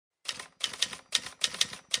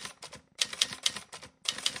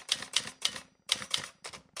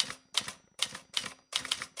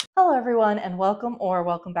everyone, and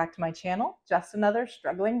welcome back to my channel, Just Another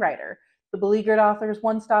Struggling Writer, the beleaguered author's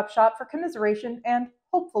one-stop shop for commiseration and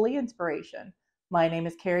hopefully inspiration. My name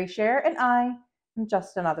is Carrie Scher, and I am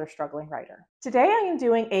just another struggling writer. Today I am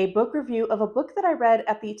doing a book review of a book that I read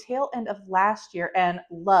at the tail end of last year and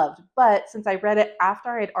loved, but since I read it after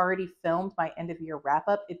I had already filmed my end-of-year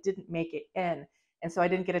wrap-up, it didn't make it in, and so I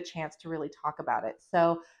didn't get a chance to really talk about it.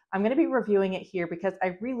 So I'm going to be reviewing it here because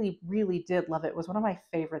I really did love it. It was one of my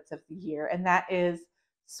favorites of the year, and that is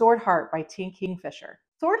Swordheart by Kingfisher.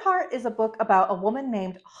 Swordheart is a book about a woman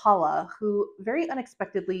named Hala who very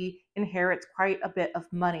unexpectedly inherits quite a bit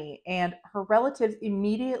of money, and her relatives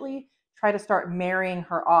immediately try to start marrying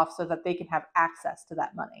her off so that they can have access to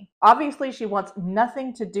that money. Obviously, she wants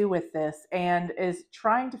nothing to do with this and is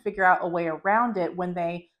trying to figure out a way around it when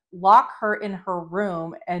they lock her in her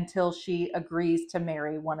room until she agrees to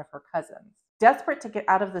marry one of her cousins. Desperate to get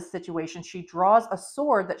out of this situation, she draws a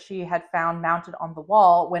sword that she had found mounted on the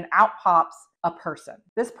wall when out pops a person.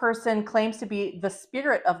 This person claims to be the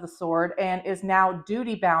spirit of the sword and is now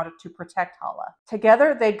duty-bound to protect Hala.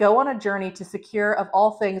 Together, they go on a journey to secure, of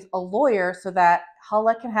all things, a lawyer so that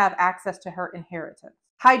Hala can have access to her inheritance.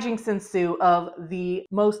 Hijinks ensue of the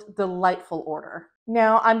most delightful order.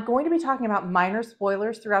 Now, I'm going to be talking about minor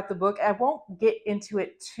spoilers throughout the book. I won't get into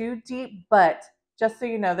it too deep, but just so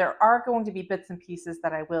you know, there are going to be bits and pieces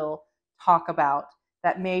that I will talk about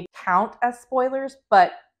that may count as spoilers,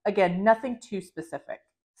 but again, nothing too specific.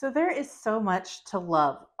 So there is so much to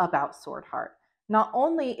love about Swordheart. Not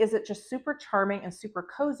only is it just super charming and super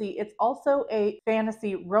cozy, it's also a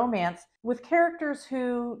fantasy romance with characters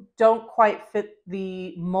who don't quite fit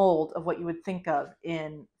the mold of what you would think of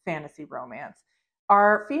in fantasy romance.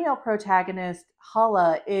 Our female protagonist,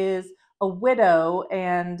 Hala, is a widow,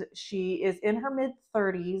 and she is in her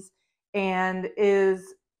mid-30s and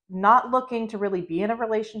is not looking to really be in a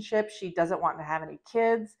relationship. She doesn't want to have any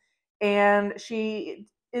kids, and she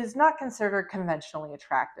is not considered conventionally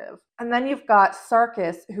attractive. And then you've got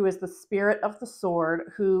Sarkis, who is the spirit of the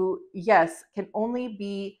sword, who, yes, can only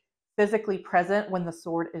be physically present when the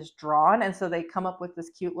sword is drawn, and so they come up with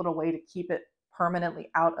this cute little way to keep it permanently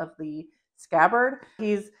out of the scabbard.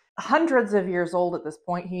 He's hundreds of years old at this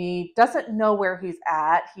point. He doesn't know where he's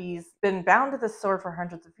at. He's been bound to this sword for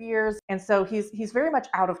hundreds of years, and so he's very much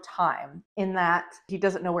out of time in that he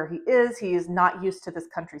doesn't know where he is. He is not used to this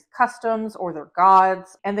country's customs or their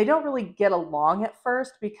gods, and they don't really get along at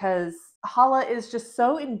first because Hala is just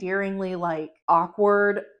so endearingly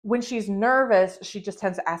awkward. When she's nervous, she just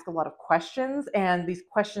tends to ask a lot of questions, and these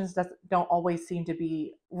questions don't always seem to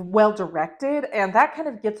be well directed, and that kind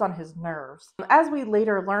of gets on his nerves. As we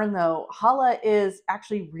later learn, though, Hala is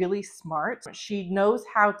actually really smart. She knows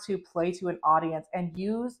how to play to an audience and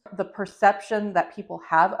use the perception that people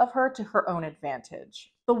have of her to her own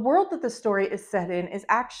advantage. The world that the story is set in is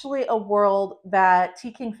actually a world that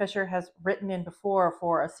Kingfisher has written in before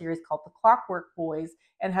for a series called The Clockwork Boys,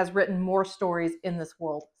 and has written more stories in this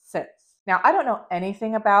world since. Now, I don't know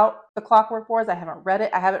anything about The Clockwork Boys. I haven't read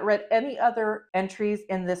it. I haven't read any other entries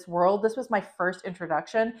in this world. This was my first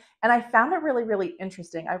introduction, and I found it really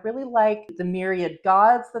interesting. I really like the myriad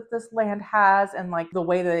gods that this land has, and the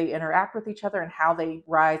way they interact with each other and how they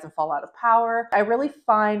rise and fall out of power. I really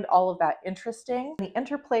find all of that interesting. The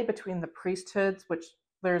interplay between the priesthoods, which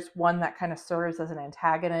there's one that kind of serves as an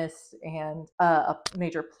antagonist and a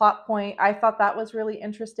major plot point. I thought that was really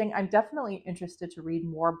interesting. I'm definitely interested to read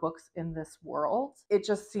more books in this world. It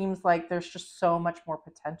just seems like there's just so much more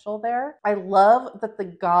potential there. I love that the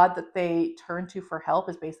god that they turn to for help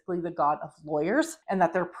is basically the god of lawyers, and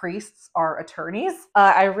that their priests are attorneys.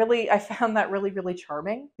 I found that really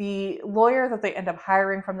charming. The lawyer that they end up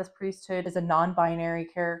hiring from this priesthood is a non-binary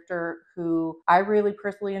character who I really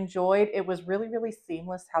personally enjoyed. It was really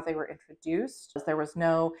seamless how they were introduced. There was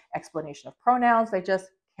no explanation of pronouns. They just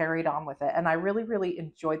carried on with it, and I really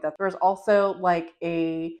enjoyed that. There was also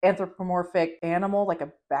a anthropomorphic animal, like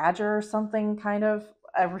a badger or something, kind of.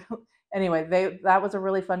 Anyway, that was a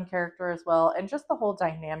really fun character as well, and just the whole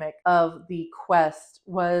dynamic of the quest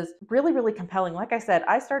was really compelling. Like I said,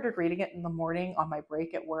 I started reading it in the morning on my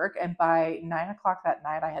break at work, and by 9 o'clock that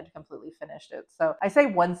night, I had completely finished it. So I say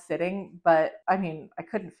one sitting, but I mean, I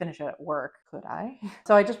couldn't finish it at work, could I?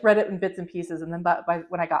 So I just read it in bits and pieces, and then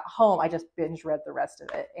when I got home, I just binge read the rest of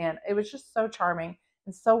it, and it was just so charming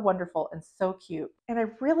and so wonderful and so cute. And I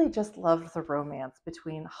really just loved the romance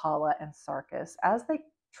between Hala and Sarkis as they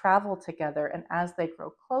travel together, and as they grow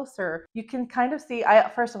closer, you can kind of see,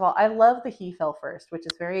 first of all, I love the he fell first, which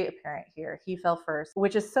is very apparent here. He fell first,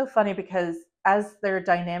 which is so funny because as their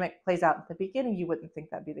dynamic plays out at the beginning, you wouldn't think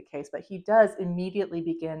that'd be the case, but he does immediately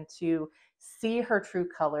begin to see her true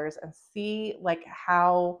colors and see like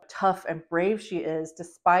how tough and brave she is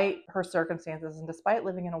despite her circumstances and despite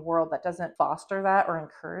living in a world that doesn't foster that or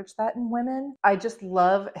encourage that in women. I just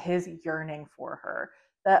love his yearning for her.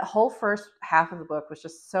 That whole first half of the book was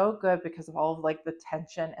just so good because of all of like the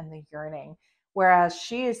tension and the yearning. Whereas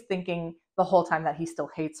she is thinking the whole time that he still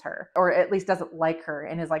hates her, or at least doesn't like her,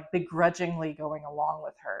 and is like begrudgingly going along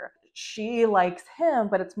with her. She likes him,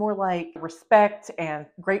 but it's more like respect and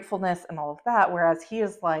gratefulness and all of that, whereas he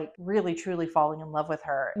is like really truly falling in love with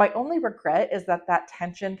her. My only regret is that that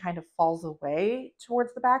tension kind of falls away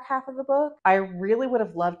towards the back half of the book. I really would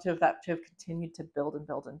have loved to have continued to build and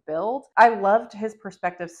build and build. I loved his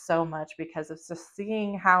perspective so much because of just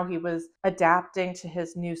seeing how he was adapting to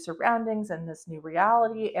his new surroundings and this new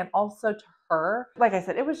reality, and also to her. Like I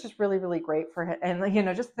said, it was just really, really great for him. And, you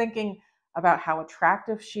know, just thinking about how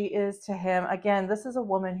attractive she is to him. Again, this is a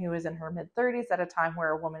woman who is in her mid-30s at a time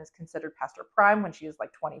where a woman is considered past her prime when she is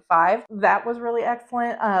like 25. That was really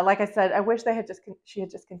excellent. Like I said, I wish she had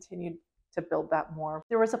just continued to build that more.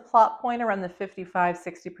 There was a plot point around the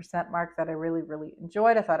 55-60% mark that I really, really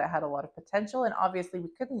enjoyed. I thought it had a lot of potential, and obviously we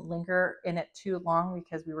couldn't linger in it too long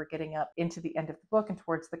because we were getting up into the end of the book and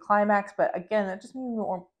towards the climax. But again, it just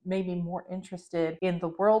made me more interested in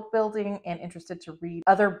the world building and interested to read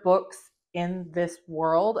other books in this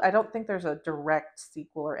world. I don't think there's a direct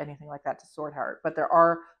sequel or anything like that to Swordheart, but there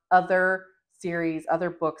are other series, other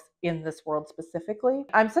books in this world specifically.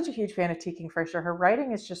 I'm such a huge fan of T. Kingfisher. Her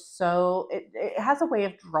writing is just so, it has a way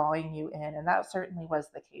of drawing you in, and that certainly was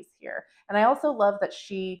the case here. And I also love that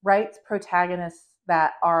she writes protagonists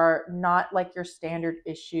that are not like your standard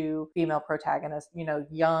issue female protagonist, you know,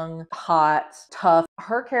 young, hot, tough.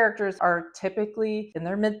 Her characters are typically in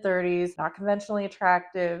their mid-30s, not conventionally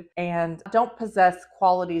attractive, and don't possess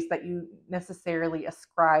qualities that you necessarily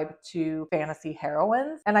ascribe to fantasy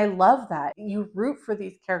heroines. And I love that. You root for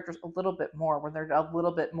these characters a little bit more when they're a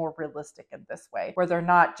little bit more realistic in this way, where they're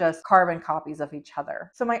not just carbon copies of each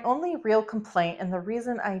other. So my only real complaint, and the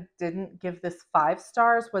reason I didn't give this 5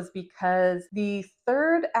 stars, was because the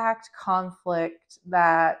third act conflict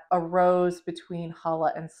that arose between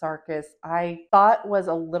Hala and Sarkis, I thought was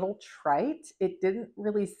a little trite. It didn't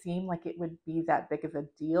really seem like it would be that big of a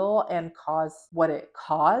deal and cause what it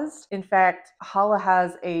caused. In fact, Hala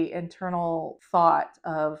has an internal thought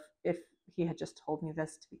of, if he had just told me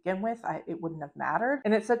this to begin with, it wouldn't have mattered.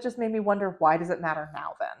 And it just made me wonder, why does it matter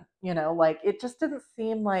now then? You know, like it just didn't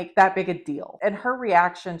seem like that big a deal. And her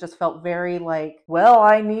reaction just felt very like, well,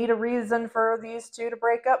 I need a reason for these two to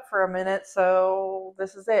break up for a minute, so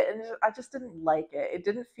this is it. And I just didn't like it. It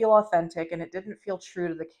didn't feel authentic, and it didn't feel true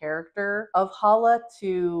to the character of Hala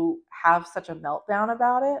to have such a meltdown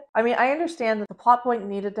about it. I mean, I understand that the plot point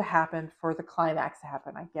needed to happen for the climax to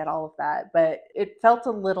happen. I get all of that, but it felt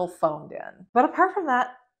a little phoned in. But apart from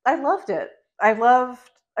that, I loved it. I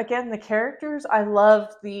loved, again, the characters. I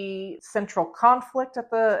loved the central conflict at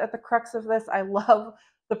the crux of this. I love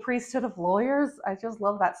the priesthood of lawyers. I just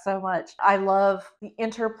love that so much. I love the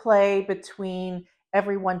interplay between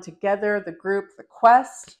everyone together, the group, the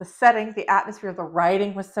quest, the setting, the atmosphere, the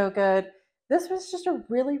writing was so good. This was just a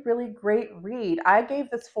really, really great read. I gave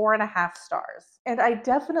this 4.5 stars. And I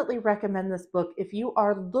definitely recommend this book if you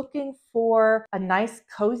are looking for a nice,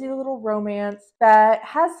 cozy little romance that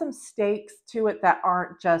has some stakes to it that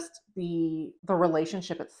aren't just the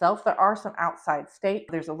relationship itself. There are some outside stakes.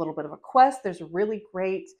 There's a little bit of a quest. There's a really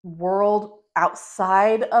great world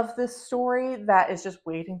outside of this story that is just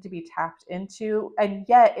waiting to be tapped into, and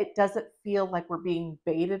yet it doesn't feel like we're being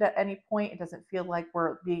baited at any point. It doesn't feel like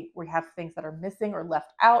we have things that are missing or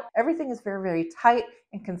left out. Everything is very, very tight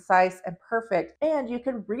and concise and perfect, and you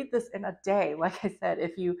can read this in a day. Like I said,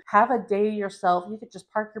 if you have a day yourself, you could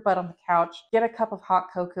just park your butt on the couch, get a cup of hot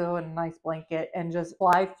cocoa and a nice blanket, and just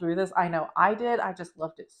fly through this. I know I did. I just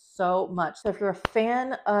loved it so much. So if you're a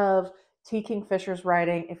fan of T. Kingfisher's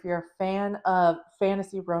writing, if you're a fan of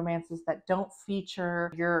fantasy romances that don't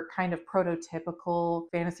feature your kind of prototypical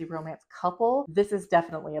fantasy romance couple, this is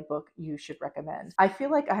definitely a book you should recommend. I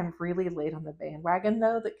feel like I'm really late on the bandwagon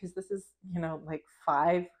though, because this is, you know, like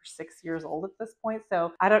 5 or 6 years old at this point.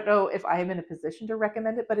 So I don't know if I'm in a position to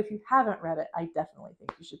recommend it, but if you haven't read it, I definitely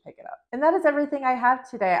think you should pick it up. And that is everything I have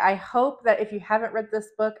today. I hope that if you haven't read this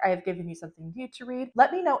book, I have given you something new to read.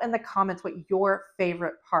 Let me know in the comments what your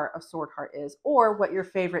favorite part of Swordheart is, or what your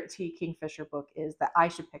favorite T. Kingfisher book is that I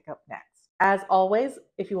should pick up next. As always,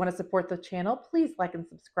 if you want to support the channel, please like and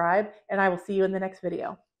subscribe, and I will see you in the next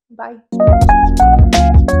video. Bye.